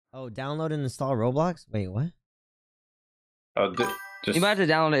Oh, download and install Roblox? Wait, what? Oh, just... You might have to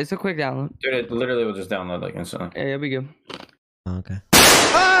download it. It's a quick download. Dude, it literally will just download like instantly. Yeah, it'll be good. Oh, okay.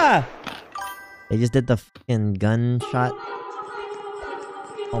 Ah! They just did the fucking gunshot.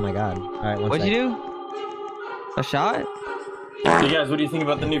 Oh my god. Alright, What'd you do? A shot? Hey guys, what do you think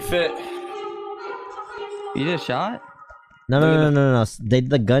about the new fit? You did a shot? No. They did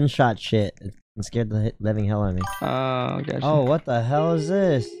the gunshot shit. It scared the living hell out of me. Oh, gotcha. Oh, what the hell is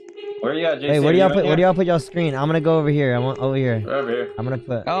this? Where you at, JC? Hey, where do y'all put y'all screen? I'm gonna go over here. Over here. Over here. I'm gonna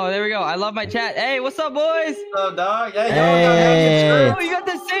put. Oh, there we go. I love my chat. Hey, what's up, boys? What's up, dog? Yeah, Hey. Oh, you got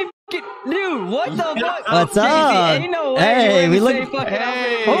the same fucking dude. What the fuck? What's JC, up? ain't no way Hey, we look.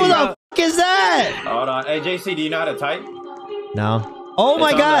 Hey. Who the fuck is that? Hold on. Hey, JC, do you know how to type? No. Oh my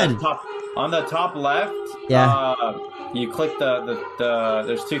It's god. on the top left. Yeah. You click the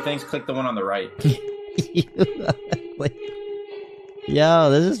there's two things. Click the one on the right. Yo,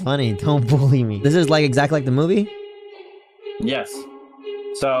 this is funny. Don't bully me. This is like exactly like the movie? Yes.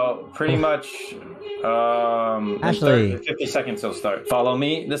 So pretty much Ashley. in 50 seconds he'll start. Follow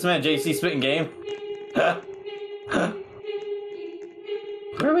me. This man JC spitting game.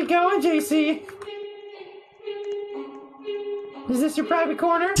 Where are we going, JC? Is this your private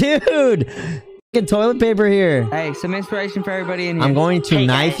corner? Dude! Get toilet paper here. Hey, some inspiration for everybody in here. I'm going to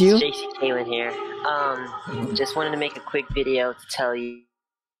knife you. JC Kaylin here. Just wanted to make a quick video to tell you.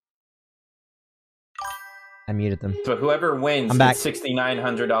 I muted them. So whoever wins I'm back. gets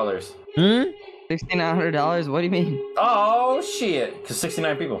 $6,900. $6,900? What do you mean? Oh shit! Because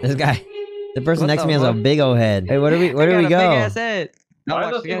 69 people. This guy. The person What next to the me has a fuck? big old head. Hey, where do we Got a go? big ass head. No, Why are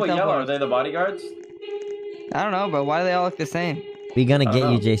watch, those they're people gonna yellow? Are teleport. they the bodyguards? I don't know, but why do they all look the same? We gonna I get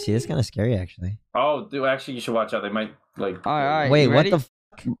don't you, know. JC. This is kind of scary, actually. Oh, dude, actually, you should watch out. They might like. All right. Wait, you what ready? the?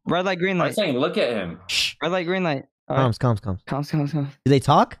 Red light, green I'm light. saying, look at him. Shh. Red light, green light. All right. Comms. Comms. Do they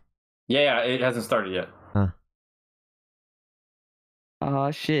talk? Yeah, it hasn't started yet.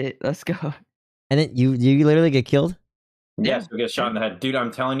 Oh shit, let's go. And then you literally get killed? Yes, we get shot in the head, dude. I'm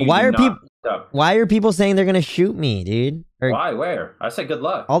telling you. Why do are not people? stop. Why are people saying they're gonna shoot me, dude? Or, Why? Where? I said good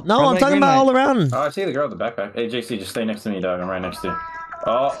luck. no, Red I'm light, talking green about light. all around. Oh, I see the girl with the backpack. Hey, JC, just stay next to me, dog. I'm right next to you.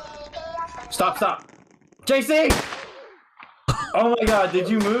 Oh, stop! JC! Oh my God, did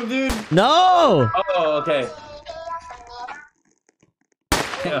you move, dude? No. Oh, okay.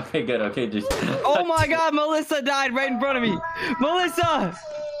 Okay, good. Okay, just. Oh my god, Melissa died right in front of me. Melissa!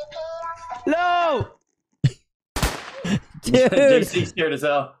 No! Dude, JC scared as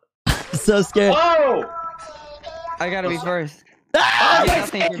hell. so scared. Oh! I gotta be first. Ah! I get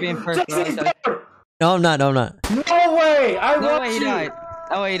nothing for being first. bro. JC's there! No, I'm not. No way! I No watched way he you. died.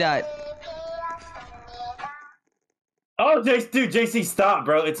 No way he died. Oh, dude, JC, stop,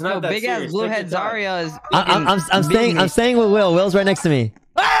 bro. It's not Yo, that big serious. ass blue Take head your time. Zarya is. I'm staying with Will. Will's right next to me.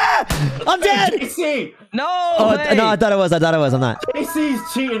 Ah! I'm dead. JC! No! Oh way. no, I thought I was. I'm not.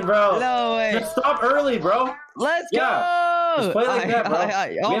 JC's cheating, bro. No way. Just stop early, bro. Let's Yeah. go! Just play like that, bro.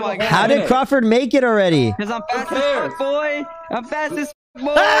 Oh We have my a god. How did minute. Crawford make it already? Because I'm fast Who as cares? fuck, boy. I'm fast as fuck,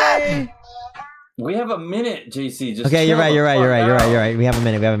 boy. Ah! We have a minute, JC. Just Okay, you're chill right. the You're fuck out. right. We have a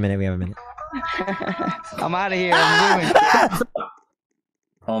minute. I'm out of here. I'm moving.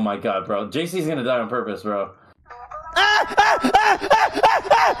 Oh my god, bro. JC's gonna die on purpose, bro.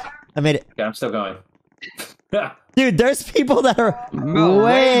 I made it. Okay, I'm still going. Dude, there's people that are Bro,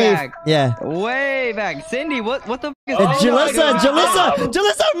 way back. Yeah. Way back. Cindy, what the f is Oh that? my God.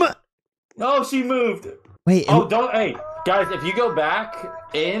 Jalissa. Oh, she moved. Wait. Oh, don't. Hey, guys, if you go back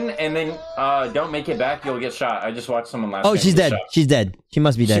in and then don't make it back, you'll get shot. I just watched someone last Oh, night she's get dead. shot. She's dead. She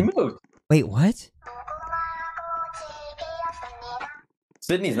must be She dead. moved. Wait, what?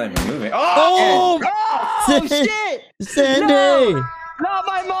 Sydney's not even moving. Oh! Oh, shit! Cindy! No! Not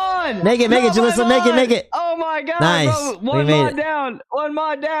my mon! Make it, Not my Jalissa, make it, mon! make it. Oh my god, Nice. bro. We One made mod it. down. One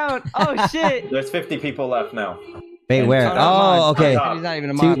mod down. Oh shit. There's 50 people left now. Wait, where? Oh, not mod. Oh, okay. He's not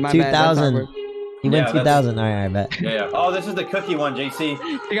even a mod. My bad. 2,000. That's You win Yeah, that's- 2,000. All right, I bet. Yeah. Oh, this is the cookie one, JC.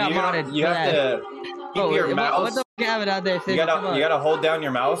 You got modded. You have to keep your mouse. What the f have it out there, You Cindy? Come on. gotta hold down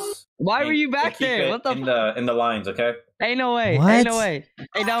your mouse. Why and- were you back and keep there? it What the in the lines, okay? Ain't no way. What? Ain't no way.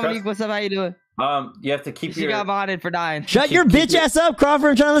 Hey Dominique, what's up? How you doing? You have to keep She your got modded for dying. Shut your bitch ass up,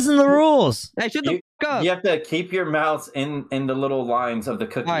 Crawford. I'm trying to listen to the rules. Hey, shut the f up. you have to keep your mouse in the little lines of the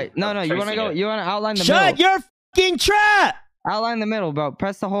cookie. All right. No, you wanna go? You wanna outline the Shut middle? your fucking trap. Outline the middle, bro.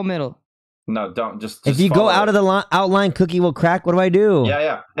 Press the whole middle. No, don't just If you go follow out of it. the outline, cookie will crack. What do I do?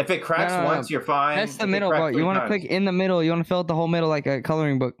 Yeah. If it cracks No. once, you're fine. Press the If it middle, cracks bro. You 3 wanna times. click in the middle. You wanna fill out the whole middle like a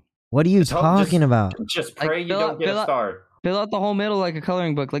coloring book. What are you Just- talking about? Just Like, pray you fill don't out- get fill a out- star. Fill out the whole middle like a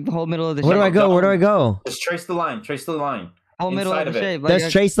coloring book, like the whole middle of the Where do shape. I go? Where do I go? Just trace the line. Trace the line. Whole middle inside of the of it. shape. Like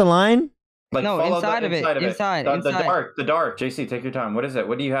Just trace the line. Like No, follow inside the of it. inside of Inside, The inside. dark. JC, take your time. What is it?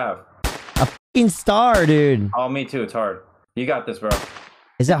 What do you have? A fucking star, dude. Oh, me too. It's hard. You got this, bro.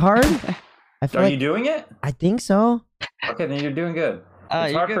 Is it hard? I feel Are like you doing it? I think so. Okay, then you're doing good.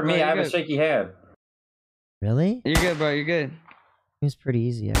 It's you're hard good, for bro, me. you're I have a good. shaky hand. Really? You're good, bro. You're good. Seems pretty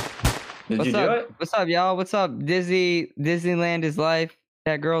easy. Actually. Did What's you up? do it? What's up, y'all? What's up? Disneyland is life.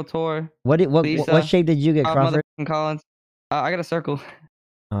 That girl tour. What Lisa, shape did you get, Crawford? Motherfucking Collins. I got a circle.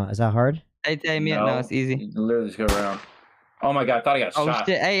 Is that hard? Hey, me. No, it's easy. You literally just go around. Oh my god, I thought I got Oh shot.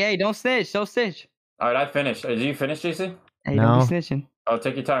 shit! Hey, don't snitch! Don't snitch! All right, I finished. Did you finish, JC? Hey, No. don't be snitching. Oh,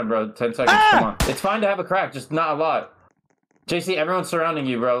 take your time, bro. 10 seconds. Ah! Come on. It's fine to have a crack, just not a lot. JC, everyone's surrounding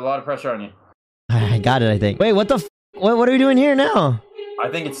you, bro. A lot of pressure on you. I got it. I think. Wait, what the? What are we doing here now? I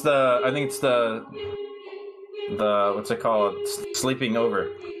think it's the what's it called? Sleeping over.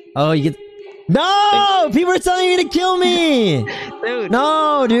 Oh, you get. No! People are telling you to kill me. Dude.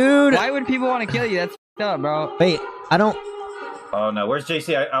 No, dude. Why would people want to kill you? That's f***ed up, bro. Wait, I don't. Oh no, where's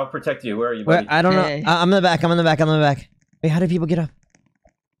JC? I'll protect you. Where are you, Where, buddy? I don't know. Hey. I'm in the back. I'm in the back. I'm in the back. Wait, how do people get up?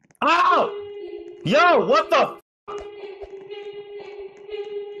 Ow! Yo, what the?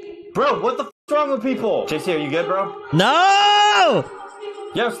 Bro, what the f***'s wrong with people? JC, are you good, bro? No!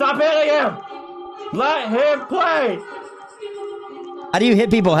 Yo, stop hitting him! Let him play! How do you hit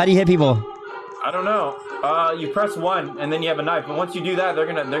people? How do you hit people? I don't know. You press 1 and then you have a knife. But once you do that, they're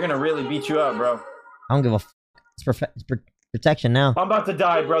gonna really beat you up, bro. I don't give a. It's protection now. I'm about to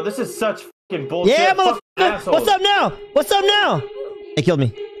die, bro. This is such fucking bullshit. Yeah, Fucking motherfucker. assholes. What's up now? What's up now? They killed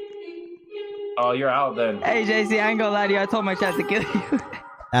me. Oh, you're out then. Hey, JC, I ain't gonna lie to you. I told my chat to kill you.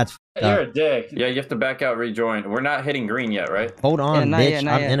 That's. You're a dick. Yeah, you have to back out, rejoin. We're not hitting green yet, right? Hold on, not bitch. yet,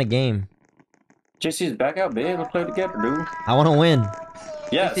 not I'm yet. in a game. JC's back out, babe. Let's play together, dude. I want to win.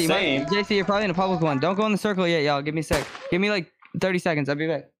 Yeah, JC, same. JC, you're probably in a public one. Don't go in the circle yet, y'all. Give me a sec. Give me like 30 seconds. I'll be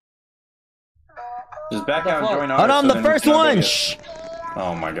back. Just back out and join ours. Hold on, so the then we first can one. get it. Shh.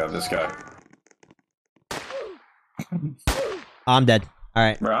 Oh my god, this guy. I'm dead. All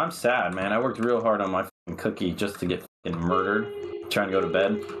right. Bro, I'm sad, man. I worked real hard on my fucking cookie just to get fucking murdered. Trying to go to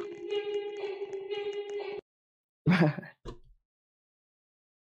bed.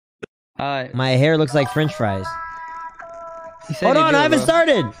 Alright. My hair looks like French fries. You said Hold you'd on, do I it, haven't bro.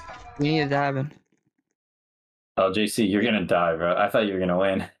 started. We need it to happen. Oh, JC, you're gonna die, bro. I thought you were gonna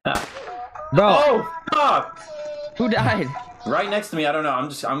win. Bro, Oh, fuck! Who died? Right next to me, I don't know.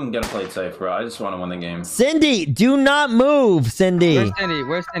 I'm gonna play it safe, bro. I just want to win the game. Cindy, do not move, Cindy. Where's Cindy?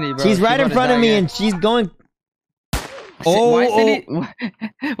 Where's Cindy, bro? She's right in about to front of die me, again. and she's going. Why is Oh, Cindy?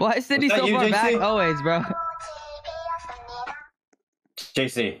 Why is Cindy Was that so you, far JC? back? Always, bro.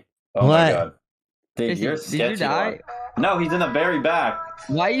 JC. Oh my What? god. Dude, JC, you're did sketchy. you die? dog. No, he's in the very back.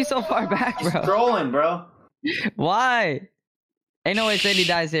 Why are you so far back, He's bro? trolling, bro. Why? Ain't no way Cindy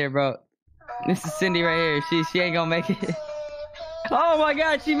dies here, bro. This is Cindy right here. She ain't gonna make it. Oh my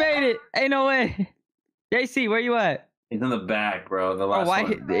god, she made it. Ain't no way. JC, where you at? He's in the back, bro. The last Oh, why?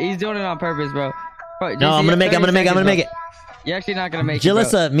 one. He's doing it on purpose, bro. Bro, no, JC, I'm you gonna have make it. I'm 30 gonna make it. I'm gonna seconds, make bro. it. You're actually not gonna make it,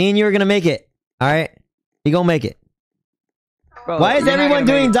 Jalissa, me and you are gonna make it. All right, you gonna make it. bro. Why is You're not everyone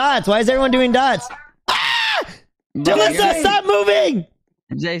gonna doing make dots? Why is everyone doing dots? Ah! it. Bro, you're Jalissa, gonna- stop moving!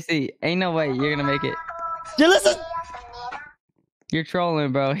 JC, ain't no way you're gonna make it. Jalissa, You're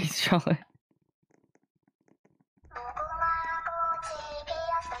trolling, bro. He's trolling.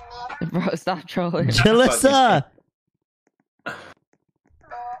 Bro, stop trolling. Jalissa. I'm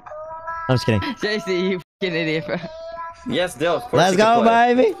just kidding. JC, you fucking idiot, bro. Yes, Dill. Of course Let's you can go,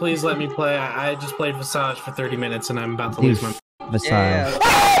 play. baby. Please let me play. I just played Visage for 30 minutes and I'm about to Dude, lose my... Visage. Yeah.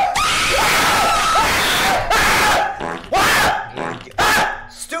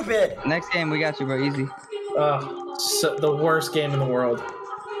 Stupid. Next game, we got you, bro. Easy. the worst game in the world.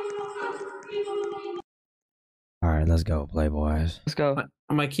 All right, let's go, playboys. Let's go.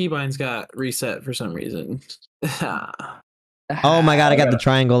 My keybinds got reset for some reason. Oh my god, I got the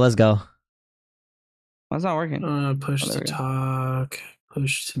triangle. Let's go. What's not working? Push Oh, there to we go. talk.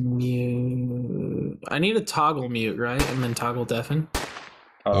 Push to mute. I need to toggle mute, right? And then toggle deafen.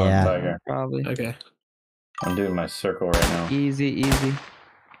 Hold on, Yeah. Tiger. Probably. Okay. I'm doing my circle right now. Easy, easy.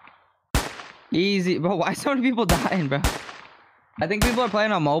 Easy. Bro, why so many people dying, bro? I think people are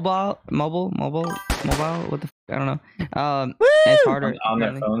playing on mobile. What the f? I don't know. And it's harder. On their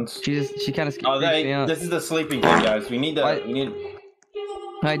apparently. phones. She kind of Oh, scared me out. this is the sleeping thing, guys. We need to. What? We need.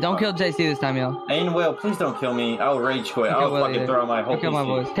 Alright, don't kill JC this time, y'all. Ain Will, please don't kill me. I'll rage quit. Don't I'll kill Will fucking either. throw my whole Don't kill my PC.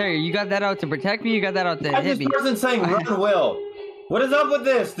 boys. Terry, you got that out to protect me? You got that out to Why hit is me? this person saying run Will? What is up with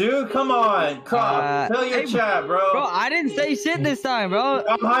this, dude? Come on, tell your chat, bro. Bro, I didn't say shit this time, bro.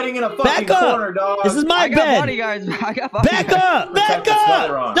 I'm hiding in a fucking Back up. corner, dog. This is my I got bed. bodyguards, bro. I got bodyguards. Back up. Back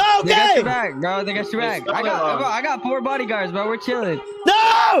up. No, They got your okay. back, bro. They got your back. I got 4 bodyguards, bro. We're chilling.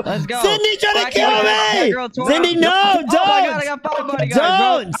 No. Let's go. Cindy trying to kill me. Cindy, no, Oh don't. my god, I got 5 bodyguards,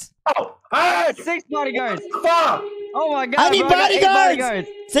 Don't. Oh, I hey, got 6 bodyguards. fuck. Oh my god, I need bro, got 8 bodyguards.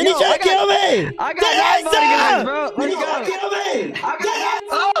 Cindy trying to kill me. I got 9 bodyguards, bro. Let's go. Kill me.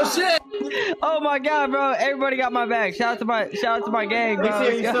 Oh shit. Oh my god, bro. Everybody got my back. Shout out to my gang, bro. Are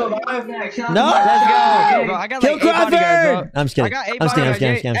you Let's still go. alive? Let's No. go. Bro, I got Kill like 8 bodyguards, Crawford. bro. I'm just kidding. I got 8 I'm just kidding.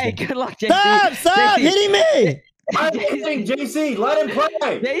 bodyguards. Hey, good luck, JC. Stop JC. hitting me. I'm hitting JC. Let him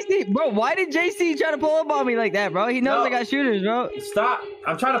play. JC, bro, why did JC try to pull up on me like that, bro? He knows No. I got shooters, bro. Stop.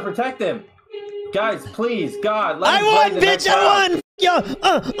 I'm trying to protect him. Guys, please, God, let I him won, play the next bitch. I round. won.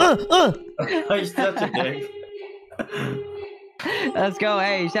 Yo, You're such a dick. Let's go.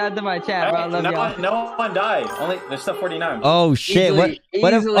 Hey, shout out to my chat, bro. I love y'all. No one died. Only there's still 49. Oh shit! What?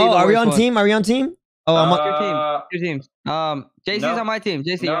 What? If, Easily oh, the are we worst on one. team? Are we on team? Oh, I'm on. Your teams. JC's no. on my team.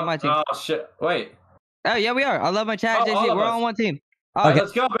 JC, you're on my team. Oh shit! Wait. Oh yeah, we are. I love my chat, Oh, all JC. of We're us. on one team. All right, Okay.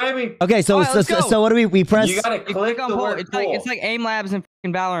 let's go, baby. Okay, so Alright, let's go. so what do we press? You gotta You click click on the poll. word It's like aim labs and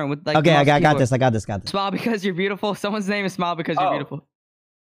fucking Valorant with like. Okay, the I mouse got keyboard. this. I got this. Got this. Smile because you're beautiful. Someone's name is Smile because you're Oh. beautiful.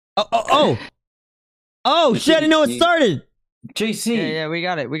 Oh shit! I didn't know it started. JC. Yeah, we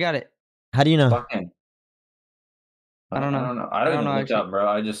got it. We got it. How do you know? Fucking. I don't know. I don't even know, look actually. up, bro.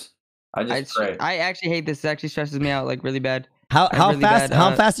 I just pray. I actually hate this. It actually stresses me out like really bad. How really fast? bad,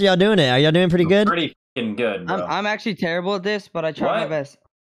 How fast are y'all doing it? Are y'all doing pretty good? Pretty fucking good, bro. I'm actually terrible at this, but I try my What? best.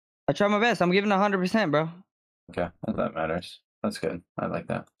 I try my best. I'm giving 100%, bro. Okay, that matters. That's good. I like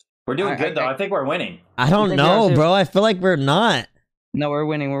that. We're doing I- good though. I think we're winning. I don't think we are know, too. bro. I feel like we're not. No, we're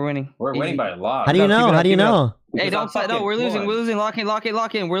winning. We're winning. We're Easy. winning by a lot. How do you Keep it know? up, How do you keep it up. know? Hey, Because don't I'm say no. fucking We're losing. bored. We're losing. Lock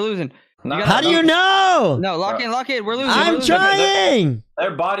in. We're losing. Nah, You gotta- How do you know? No, lock in. We're losing. we're I'm losing. trying.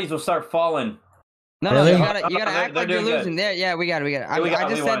 Their bodies will start falling. No, Really? you gotta They're act like you're doing good. losing. Yeah, we got it. we got- I just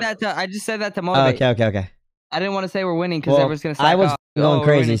we said won. that to Oh, motivate. okay. I didn't want to say we're winning because Well, everyone's gonna. I was off. going we're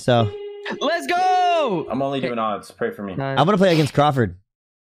crazy, winning. so Let's go. I'm only doing odds. Pray for me. I'm gonna play against Crawford.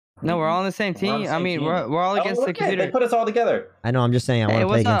 No, we're all on the same We're on team. the I same mean, team. we're all against the They computer. put us all together. I know. I'm just saying. I want Hey, to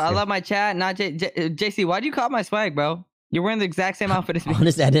play what's up? against I you. love my chat. Not JC. Why do you cop my swag, bro? You're wearing the exact same outfit as me.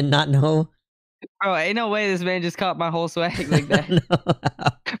 Honestly, I did not know. Bro, ain't no way this man just caught my whole swag like that. No.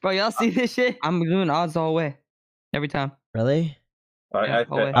 Bro, y'all see this shit? I'm doing odds the whole way. Every time. Really? All Yeah, right,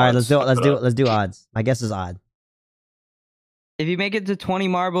 oh, wait. All right, let's do it. Let's do odds. My guess is odd. If you make it to 20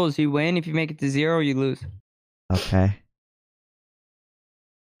 marbles, you win. If you make it to 0, you lose. Okay.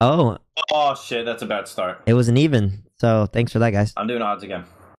 Oh, Oh shit, that's a bad start. it was an even. So thanks for that, guys. I'm doing odds again.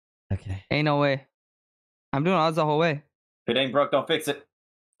 Okay. Ain't no way. I'm doing odds the whole way. If it ain't broke, don't fix it.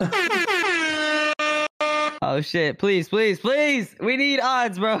 Oh shit. Please. We need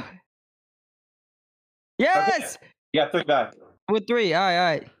odds, bro. Yes! You got 3 back. With 3. All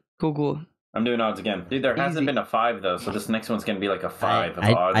right. Cool. I'm doing odds again, dude. There hasn't Easy. been a 5 though, so this next one's gonna be like a 5 of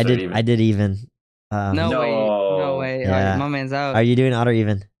I odds. I or did. even. I did even. No No. way. No way. All Yeah. right, my man's out. Are you doing odd or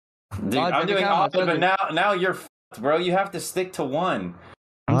even? Dude, Odds I'm every doing time, I odds, told but you. now you're f***ed, bro. You have to stick to 1.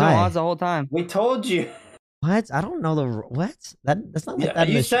 I'm doing Why? odds the whole time. We told you. What? I don't know the what. That's not like Yeah, that.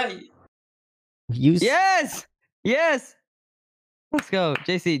 in you the said. Yes! Let's go.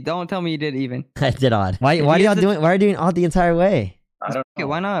 JC, don't tell me you did even. I did odd. Why If are you y'all get the- doing? Why are you doing odd the entire way? I don't Okay, know.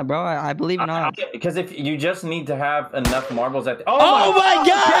 why not, bro? I believe in odds. Because if you just need to have enough marbles at the. Oh my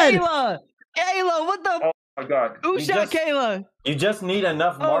god! Kayla, what the? Oh my god! Who You shot just- Kayla? You just need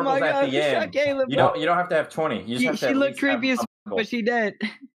enough Oh marbles my god, at the who shot end. Kayla, You bro? don't have to have 20. You just have to She at looked least have creepy as a f, marble. but she dead.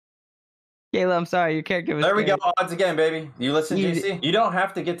 Kayla, I'm sorry, your character was There we go. scary. Odds again, baby. You listen, Easy. JC? You don't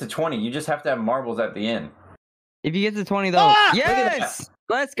have to get to 20. You just have to have marbles at the end. If you get to 20 though, Ah! Look at yes!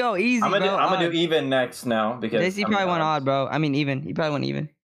 Let's go, easy, I'm bro. gonna do even next now because JC probably went odd, bro. I mean even. He probably went even.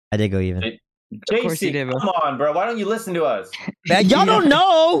 I did go even. Of course you JC, did, bro. come on, bro. Why don't you listen to us? Man, y'all don't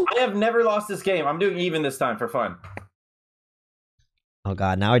know. I have never lost this game. I'm doing even this time for fun. Oh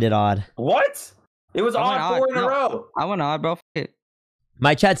god, now I did odd. What? It was I went odd odd. 4 in a No. row. I went odd, bro. F it.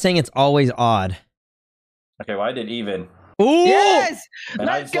 My chat's saying it's always odd. Okay, well I did even. Ooh! Yes! And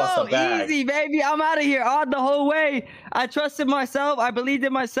I Let's just lost go! a bag. Easy, baby. I'm out of here. Odd the whole way. I trusted myself. I believed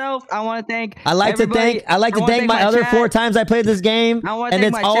in myself. I want to thank I like to everybody. thank. I like to wanna thank my my other chat. 4 times I played this game, I wanna and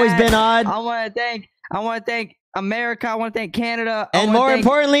thank it's my always chat. been odd. I want to thank America. I want to thank Canada. I And wanna more thank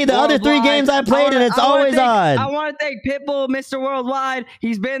importantly, the other 3 Worldwide. games I played, and it's I wanna always thank, odd. I want to thank Pitbull, Mr. Worldwide.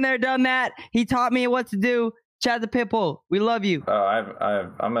 He's been there, done that. He taught me what to do. Shout out to Pitbull. We love you. Oh,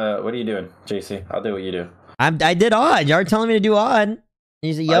 I'm a. What are you doing, JC? I'll do what you do. I did odd. You are telling me to do odd.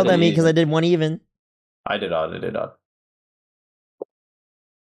 You yelled at me because I did one even. I did odd. I did odd.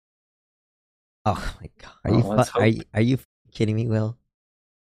 Oh my god! Are you kidding me, Will?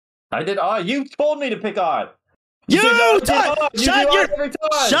 I did odd. You told me to pick odd. Shut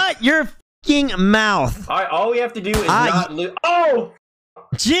your fucking mouth. All right, all we have to do is not lose. Oh,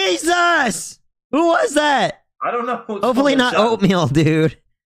 Jesus! Who was that? I don't know. Hopefully not oatmeal, dude.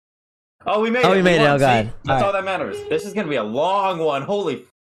 Oh, we made it. Oh, we made it. Oh god, see? That's all that matters. This is gonna be a long one. Holy.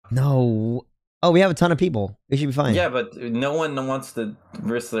 No. Oh, we have a ton of people. We should be fine. Yeah, but no one wants to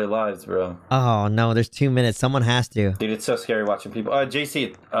risk their lives, bro. Oh no, there's 2 minutes. Someone has to. Dude, it's so scary watching people.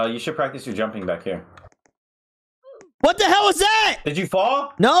 JC, you should practice your jumping back here. What the hell was that? Did you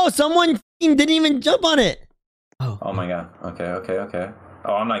fall? No, someone didn't even jump on it. Oh my god. Okay.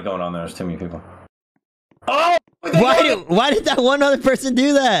 Oh, I'm not going on there. There's too many people. Oh! Why did that one other person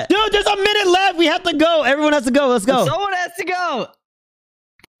do that? Dude, there's a minute left. We have to go. Everyone has to go. Let's go. Someone has to go.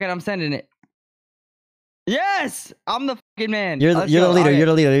 Okay, I'm sending it. Yes, I'm the fucking man. You're the leader. Okay. You're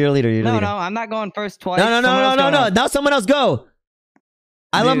the leader. No, I'm not going first twice. No. Now someone else go.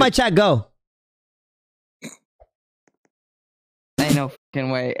 I love my chat. Go. Ain't no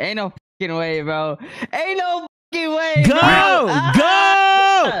fucking way. Ain't no fucking way, bro. Ain't no fucking way. Go.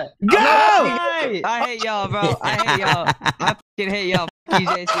 Bro. Go. I hate y'all, bro. I hate y'all. I fucking hate y'all.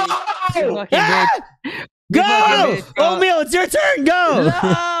 JC. You fucking bitch. Go! Bitch, Oatmeal, it's your turn. Go!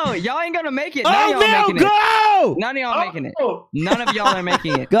 No, y'all ain't gonna make it. Oatmeal, go! None of y'all making it. None of y'all are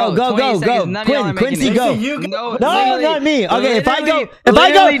making it. Go! Quincy, go! No, not me. Okay, if I go,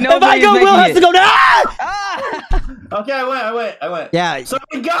 Will has to go. Okay, I went. Yeah. So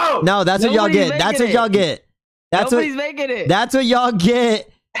we go. No, that's what y'all get. That's what y'all get. Nobody's making it. That's what y'all get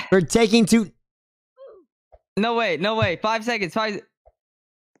for taking too. No way. 5 seconds.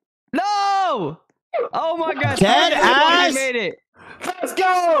 No! Oh my god. Dead ass! Made it. Let's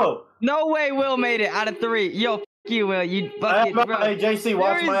go! No way Will made it out of 3. Yo, f you, Will. You fucking bro. Hey, JC,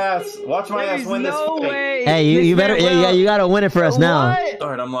 watch my ass. Watch my ass win this fight. Way. Hey, you better. Yeah, you gotta win it for us now.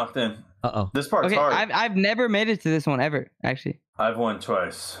 Alright, I'm locked in. Uh-oh. This part's hard. I've never made it to this one ever, actually. I've won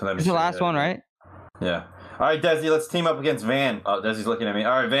twice. This is the last one, right? Yeah. Alright, Desi, let's team up against Van. Oh, Desi's looking at me.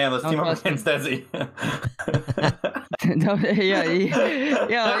 Alright, Van, let's team up against Desi. You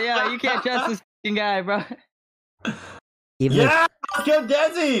can't trust this fucking guy, bro. Let's get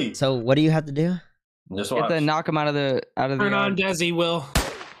Desi! So what do you have to do? Just watch. You have to knock him out of the Turn on Desi, Will.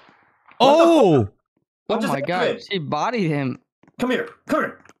 Oh! Oh my god, she bodied him. Come here.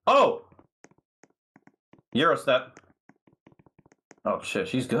 Oh! Euro step. Oh shit,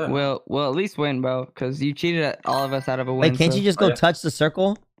 she's good. Well, at least win, bro, because you cheated at all of us out of a win. Wait, can't you just go touch the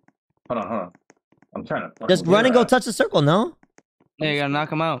circle? Hold on. I'm trying to. Just run and go touch the circle, no? Yeah, you gotta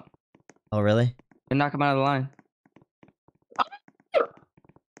knock him out. Oh, really? You knock him out of the line.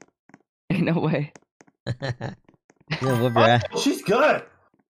 Ain't no way. Whoop your ass. She's good.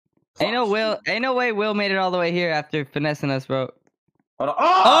 Ain't no way Will made it all the way here after finessing us, bro. Hold on.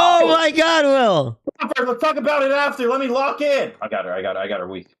 Oh my god, Will! Let's talk about it after. Let me lock in. I got her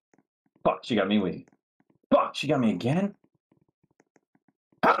weak. Fuck, she got me weak. Fuck, she got me again?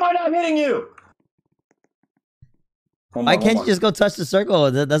 How am I not hitting you? Why can't you just go touch the circle?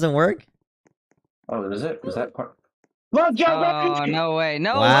 That doesn't work? Oh, is it? Is that part? Let's go, baby! No way.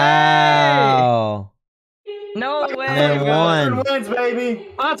 Wow. No way. And one. Wins, baby.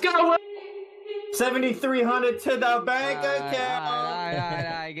 Let's go. 7,300 to the bank account. All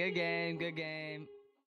right. Good game.